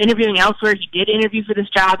interviewing elsewhere, he did interview for this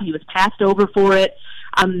job, he was passed over for it.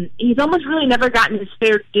 He's almost really never gotten his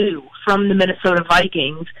fair due from the Minnesota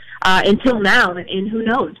Vikings until now, and who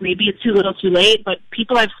knows, maybe it's too little too late, but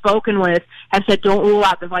people I've spoken with have said don't rule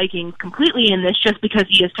out the Vikings completely in this just because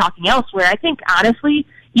he is talking elsewhere. I think, honestly,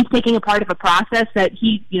 he's taking a part of a process that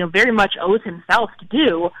he, very much owes himself to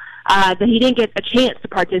do, that he didn't get a chance to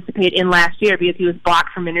participate in last year because he was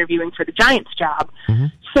blocked from interviewing for the Giants job. Mm-hmm.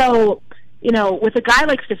 So, with a guy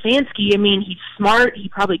like Stefanski, I mean, he's smart. He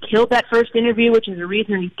probably killed that first interview, which is the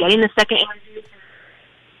reason he's getting the second interview.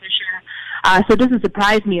 So it doesn't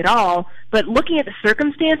surprise me at all. But looking at the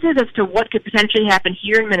circumstances as to what could potentially happen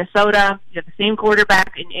here in Minnesota, you have the same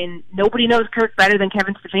quarterback, and nobody knows Kirk better than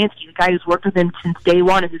Kevin Stefanski, the guy who's worked with him since day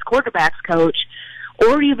one as his quarterback's coach.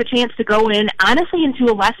 Or you have a chance to go in, honestly,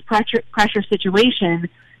 into a less pressure situation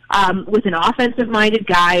with an offensive-minded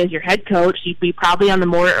guy as your head coach. You'd be probably on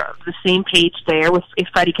the same page there if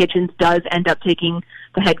Freddie Kitchens does end up taking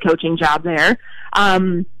the head coaching job there.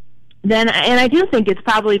 And I do think it's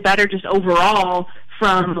probably better just overall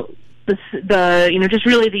from the just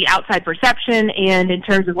really the outside perception and in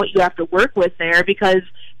terms of what you have to work with there, because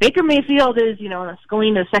Baker Mayfield is, going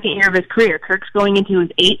into the second year of his career. Kirk's going into his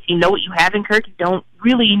eighth. You know what you have in Kirk. You don't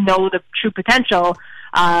really know the true potential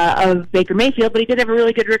of Baker Mayfield, but he did have a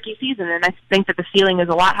really good rookie season, and I think that the ceiling is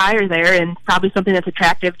a lot higher there and probably something that's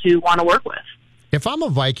attractive to want to work with. If I'm a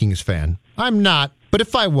Vikings fan, I'm not, but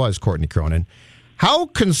if I was, Courtney Cronin, how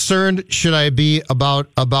concerned should I be about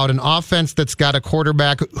an offense that's got a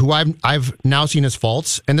quarterback who I've now seen his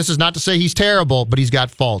faults? And this is not to say he's terrible, but he's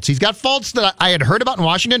got faults. He's got faults that I had heard about in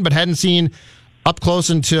Washington, but hadn't seen up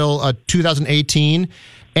close until 2018.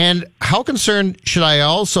 And how concerned should I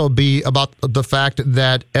also be about the fact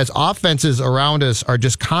that as offenses around us are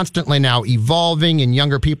just constantly now evolving and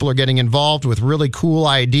younger people are getting involved with really cool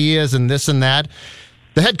ideas and this and that,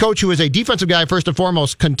 The head coach, who is a defensive guy first and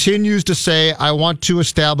foremost, continues to say, I want to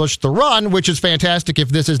establish the run, which is fantastic if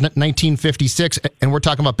this is 1956 and we're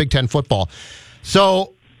talking about Big Ten football.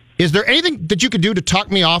 So is there anything that you could do to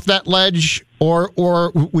talk me off that ledge, or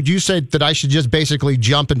would you say that I should just basically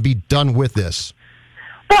jump and be done with this?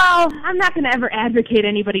 Well, I'm not going to ever advocate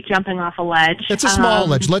anybody jumping off a ledge. It's a small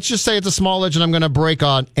ledge. Let's just say it's a small ledge and I'm going to break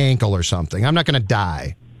an ankle or something. I'm not going to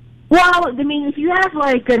die. Well, I mean, if you have,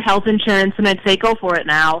 good health insurance, then I'd say go for it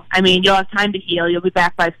now. I mean, you'll have time to heal. You'll be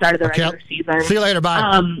back by the start of the regular season. See you later.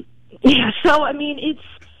 Bye. So, I mean, it's,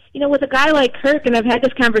 with a guy like Kirk, and I've had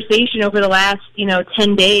this conversation over the last,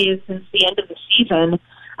 10 days since the end of the season,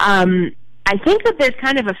 I think that there's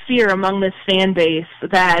kind of a fear among this fan base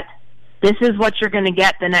that this is what you're going to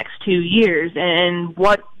get the next 2 years, and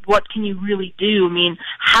what can you really do? I mean,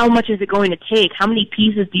 how much is it going to take? How many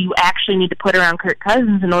pieces do you actually need to put around Kirk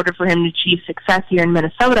Cousins in order for him to achieve success here in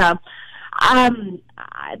Minnesota?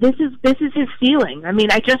 This is his ceiling. I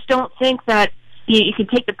mean, I just don't think that you can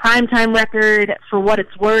take the primetime record for what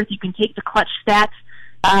it's worth. You can take the clutch stats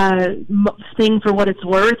thing for what it's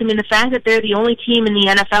worth. I mean, the fact that they're the only team in the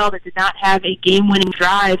NFL that did not have a game-winning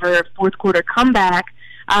drive or a fourth-quarter comeback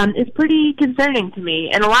is pretty concerning to me.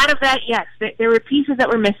 And a lot of that, yes, there were pieces that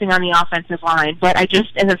were missing on the offensive line, but as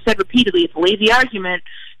I've said repeatedly, it's a lazy argument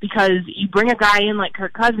because you bring a guy in like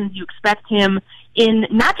Kirk Cousins, you expect him in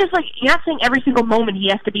not just you're not saying every single moment he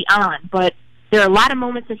has to be on, but there are a lot of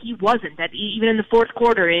moments that he wasn't, that even in the fourth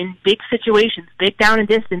quarter, in big situations, big down and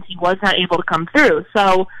distance, he was not able to come through.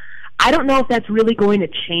 So I don't know if that's really going to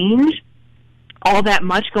change all that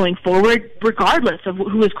much going forward, regardless of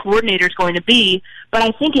who his coordinator is going to be. But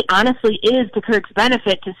I think it honestly is to Kirk's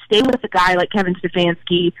benefit to stay with a guy like Kevin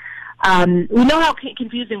Stefanski. We know how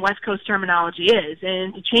confusing West Coast terminology is,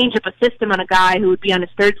 and to change up a system on a guy who would be on his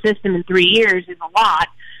third system in 3 years is a lot.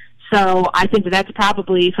 So I think that's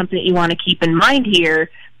probably something that you want to keep in mind here.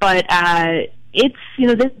 But it's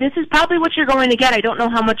this is probably what you're going to get. I don't know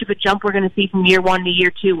how much of a jump we're going to see from year 1 to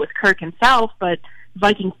year 2 with Kirk himself, but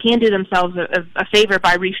Vikings can do themselves a favor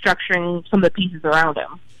by restructuring some of the pieces around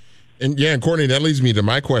him. And Courtney, that leads me to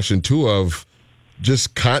my question too of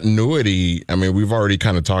just continuity. I mean, we've already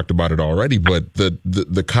kind of talked about it already, but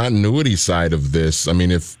the continuity side of this. I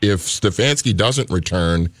mean, if Stefanski doesn't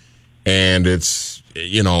return and it's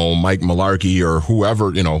Mike Mularkey or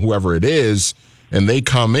whoever it is, and they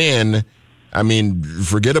come in, I mean,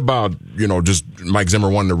 forget about just Mike Zimmer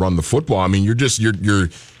wanting to run the football. I mean,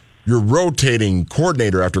 you're rotating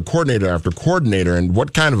coordinator after coordinator after coordinator, and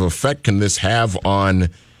what kind of effect can this have on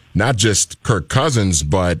not just Kirk Cousins,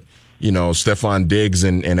 but Stephon Diggs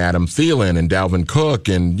and Adam Thielen and Dalvin Cook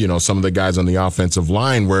and some of the guys on the offensive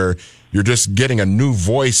line, where you're just getting a new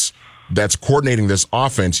voice that's coordinating this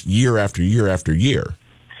offense year after year after year.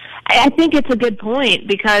 I think it's a good point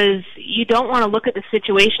because you don't want to look at the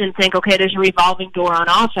situation and think, okay, there's a revolving door on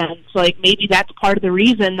offense. Maybe that's part of the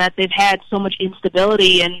reason that they've had so much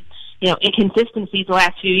instability and inconsistencies the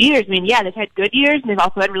last few years. I mean, yeah, they've had good years and they've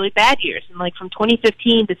also had really bad years. And from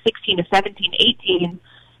 2015 to 16 to 17, 18,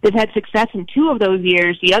 they've had success in 2 of those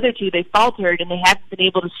years. The other 2, they faltered and they haven't been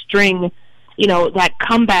able to string, that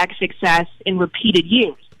comeback success in repeated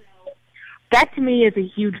years. That, to me, is a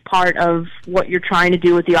huge part of what you're trying to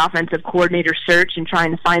do with the offensive coordinator search and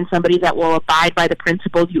trying to find somebody that will abide by the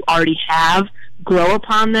principles you already have, grow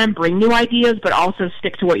upon them, bring new ideas, but also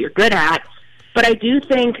stick to what you're good at. But I do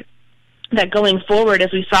think that going forward,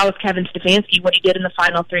 as we saw with Kevin Stefanski, what he did in the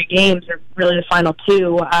final 3 games, or really the final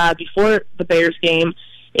 2 before the Bears game,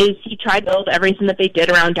 is he tried to build everything that they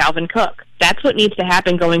did around Dalvin Cook. That's what needs to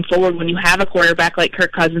happen going forward when you have a quarterback like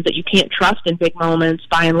Kirk Cousins that you can't trust in big moments,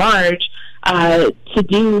 by and large,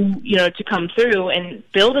 to come through and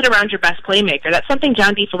build it around your best playmaker. That's something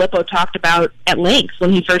John DeFilippo talked about at length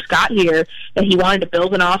when he first got here, that he wanted to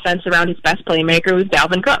build an offense around his best playmaker, who's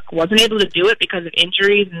Dalvin Cook. Wasn't able to do it because of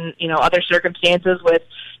injuries and, other circumstances with,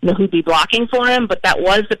 who'd be blocking for him, but that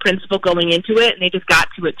was the principle going into it, and they just got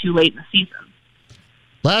to it too late in the season.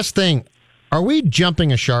 Last thing, are we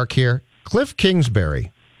jumping a shark here? Cliff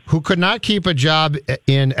Kingsbury, who could not keep a job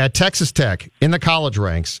at Texas Tech in the college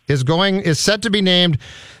ranks, is set to be named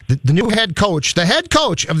the new head coach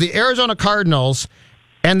of the Arizona Cardinals,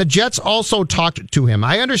 and the Jets also talked to him.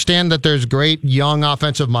 I understand that there's great young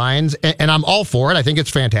offensive minds, and I'm all for it. I think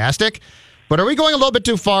it's fantastic. But are we going a little bit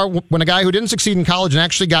too far when a guy who didn't succeed in college and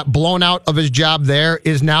actually got blown out of his job there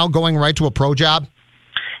is now going right to a pro job?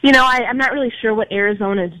 I'm not really sure what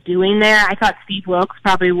Arizona is doing there. I thought Steve Wilkes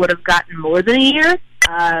probably would have gotten more than a year.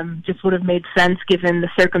 Just would have made sense given the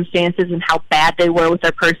circumstances and how bad they were with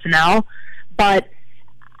their personnel. But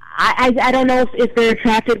I don't know if they're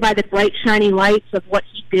attracted by the bright, shiny lights of what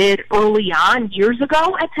he did early on years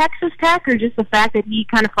ago at Texas Tech, or just the fact that he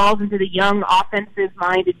kind of falls into the young,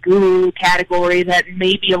 offensive-minded guru category that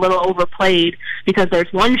may be a little overplayed because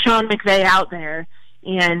there's one Sean McVay out there.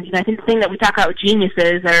 And I think the thing that we talk about with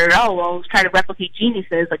geniuses are, let's try to replicate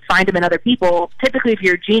geniuses, like find them in other people. Typically, if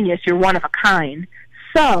you're a genius, you're one of a kind.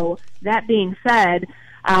 So, that being said,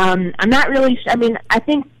 I'm not really. I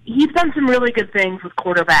think he's done some really good things with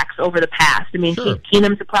quarterbacks over the past. Sure.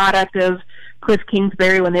 Keenum's a product of Cliff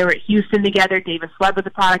Kingsbury when they were at Houston together. Davis Webb was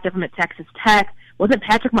a product of him at Texas Tech. Wasn't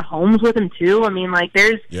Patrick Mahomes with him too?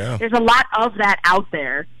 There's a lot of that out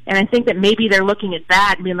there, and I think that maybe they're looking at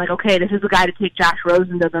that and being like, okay, this is the guy to take Josh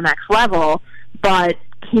Rosen to the next level, but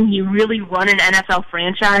can he really run an NFL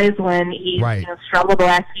franchise when he's struggled the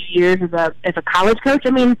last few years as a college coach?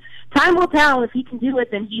 Time will tell. If he can do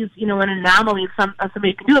it, then he's an anomaly of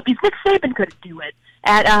somebody who can do it. Because Nick Saban couldn't do it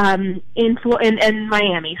at in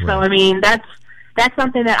Miami. Right. So that's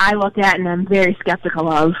something that I look at and I'm very skeptical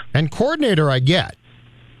of. And coordinator, I get.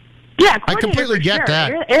 Yeah, I completely get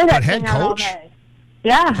that. Air but head coach?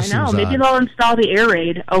 Yeah, I know. Maybe they'll install the air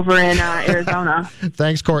raid over in Arizona.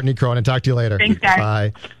 Thanks, Courtney Cronin. Talk to you later. Thanks, guys.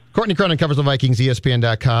 Bye. Courtney Cronin covers the Vikings,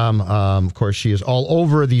 ESPN.com. Of course, she is all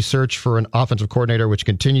over the search for an offensive coordinator, which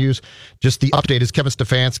continues. Just the update is Kevin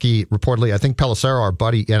Stefanski reportedly, I think Pelissero, our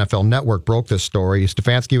buddy, NFL Network, broke this story.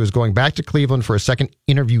 Stefanski was going back to Cleveland for a second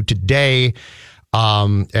interview today.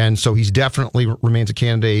 And so he's definitely remains a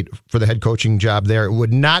candidate for the head coaching job there. It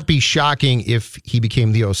would not be shocking if he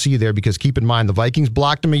became the OC there, because keep in mind, the Vikings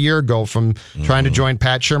blocked him a year ago from trying to join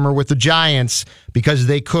Pat Shurmur with the Giants because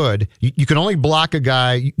they could. You can only block a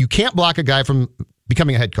guy. You can't block a guy from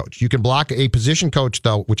becoming a head coach. You can block a position coach,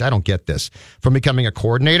 though, which I don't get this, from becoming a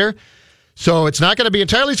coordinator. So it's not going to be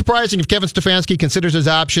entirely surprising if Kevin Stefanski considers his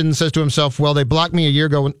options, says to himself, well, they blocked me a year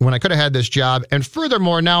ago when I could have had this job. And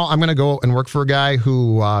furthermore, now I'm going to go and work for a guy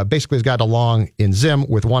who basically has got along in Zim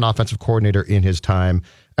with one offensive coordinator in his time.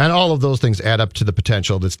 And all of those things add up to the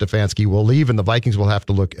potential that Stefanski will leave and the Vikings will have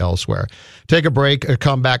to look elsewhere. Take a break,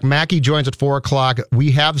 come back. Mackey joins at 4 o'clock.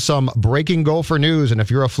 We have some breaking Gopher news, and if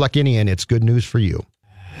you're a Fleckinian, it's good news for you.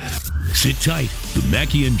 Sit tight. The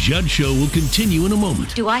Mackey and Judd Show will continue in a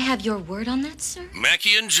moment. Do I have your word on that, sir?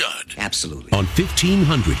 Mackey and Judd. Absolutely. On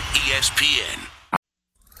 1500 ESPN.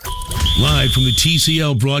 Live from the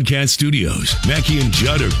TCL broadcast studios, Mackey and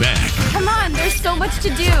Judd are back. Come on, there's so much to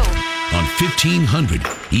do. On 1500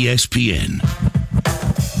 ESPN.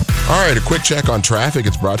 All right, a quick check on traffic.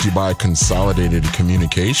 It's brought to you by Consolidated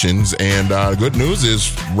Communications. And good news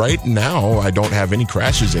is right now I don't have any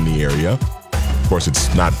crashes in the area. Of course,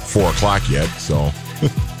 it's not 4 o'clock yet, so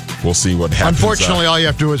we'll see what happens. Unfortunately, all you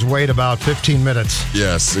have to do is wait about 15 minutes.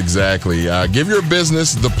 Yes, exactly. Give your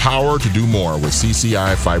business the power to do more with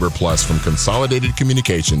CCI Fiber Plus from Consolidated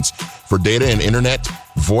Communications. For data and internet,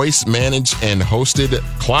 voice managed and hosted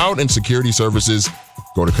cloud and security services,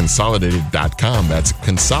 go to consolidated.com. That's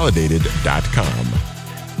consolidated.com.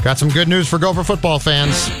 Got some good news for Gopher football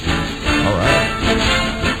fans. All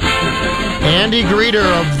right. Andy Greeter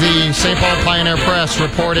of the St. Paul Pioneer Press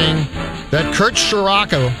reporting that Kurt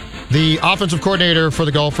Ciarrocca, the offensive coordinator for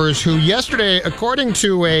the Gophers, who yesterday, according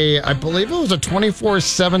to I believe it was a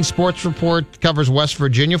 24/7 sports report, covers West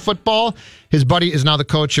Virginia football. His buddy is now the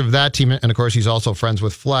coach of that team, and of course he's also friends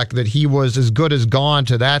with Fleck, that he was as good as gone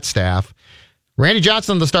to that staff. Randy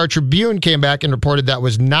Johnson of the Star Tribune came back and reported that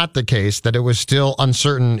was not the case, that it was still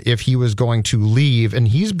uncertain if he was going to leave, and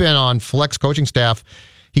he's been on Fleck's coaching staff.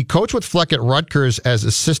 He coached with Fleck at Rutgers as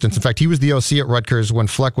assistants. In fact, he was the OC at Rutgers when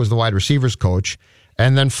Fleck was the wide receivers coach.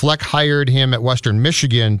 And then Fleck hired him at Western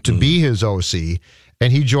Michigan to be his OC.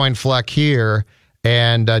 And he joined Fleck here.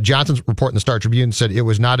 And Johnson's report in the Star Tribune said it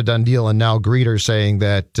was not a done deal. And now Greeter's saying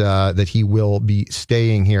that he will be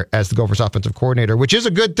staying here as the Gophers offensive coordinator, which is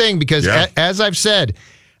a good thing because, as I've said,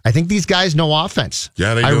 I think these guys know offense.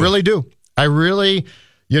 Yeah, they do. I really do. I really,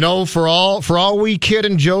 for all we kid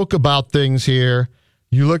and joke about things here,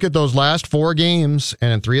 you look at those last 4 games,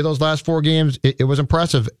 and in 3 of those last 4 games, it was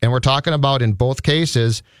impressive. And we're talking about, in both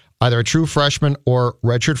cases, either a true freshman or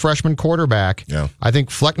redshirt freshman quarterback. Yeah. I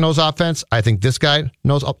think Fleck knows offense. I think this guy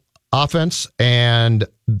knows offense, and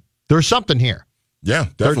there's something here. Yeah,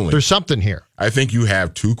 definitely. There's something here. I think you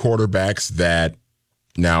have 2 quarterbacks that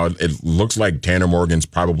now it looks like Tanner Morgan's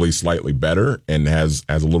probably slightly better and has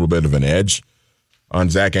a little bit of an edge on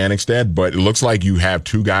Zach Annexstad, but it looks like you have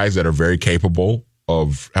 2 guys that are very capable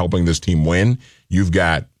of helping this team win. You've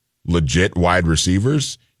got legit wide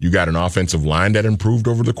receivers. You got an offensive line that improved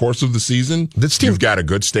over the course of the season. You've got a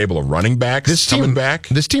good stable of running backs coming back.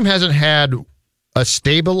 This team hasn't had a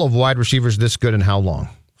stable of wide receivers this good in how long?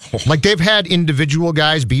 Like, they've had individual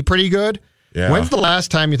guys be pretty good. Yeah. When's the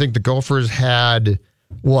last time you think the Gophers had,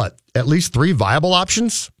 at least 3 viable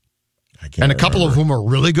options? And a couple of whom are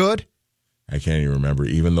really good? I can't even remember.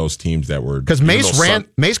 Even those teams that were... Because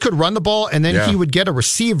Mace could run the ball, and then he would get a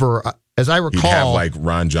receiver, as I recall... He'd have, like,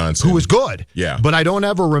 Ron Johnson. Who was good. Yeah. But I don't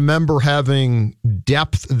ever remember having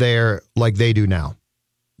depth there like they do now.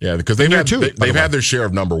 Yeah, because they've had their share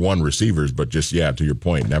of number 1 receivers, but just, to your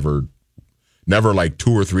point, never like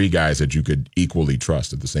 2 or 3 guys that you could equally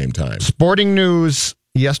trust at the same time. Sporting News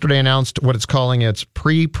yesterday announced what it's calling its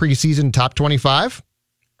preseason top 25.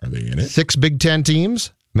 Are they in it? 6 Big Ten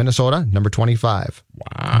teams. Minnesota, number 25.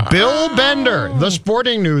 Wow. Bill Bender, the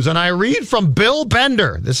Sporting News. And I read from Bill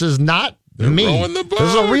Bender. This is not me. Rowing the boat. This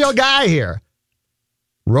is a real guy here.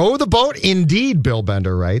 Row the boat, indeed, Bill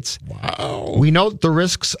Bender writes. Wow. We note the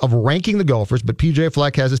risks of ranking the Gophers, but PJ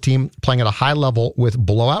Fleck has his team playing at a high level with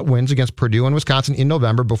blowout wins against Purdue and Wisconsin in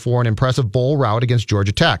November before an impressive bowl rout against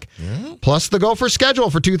Georgia Tech. Yeah. Plus, the Gophers' schedule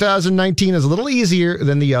for 2019 is a little easier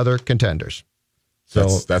than the other contenders.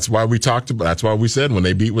 So that's why we talked about. That's why we said when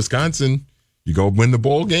they beat Wisconsin, you go win the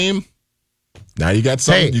bowl game. Now you got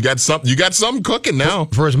some. You got something cooking now.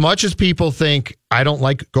 For as much as people think I don't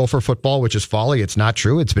like Gopher football, which is folly, it's not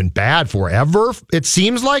true. It's been bad forever. It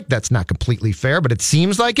seems like that's not completely fair, but it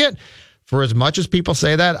seems like it. For as much as people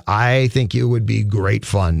say that, I think it would be great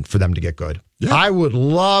fun for them to get good. Yeah. I would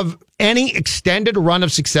love any extended run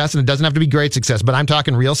of success, and it doesn't have to be great success, but I'm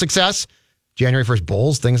talking real success. January 1st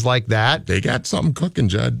bowls, things like that. They got something cooking,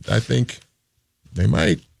 Judd. I think they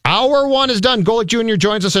might. Hour 1 is done. Golic Jr.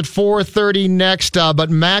 joins us at 4:30 next, but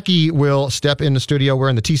Mackey will step in the studio. We're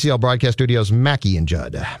in the TCL broadcast studios. Mackey and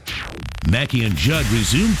Judd. Mackey and Judd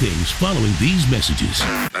resume things following these messages.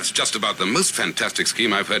 That's just about the most fantastic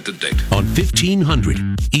scheme I've heard to date. On 1500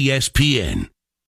 ESPN.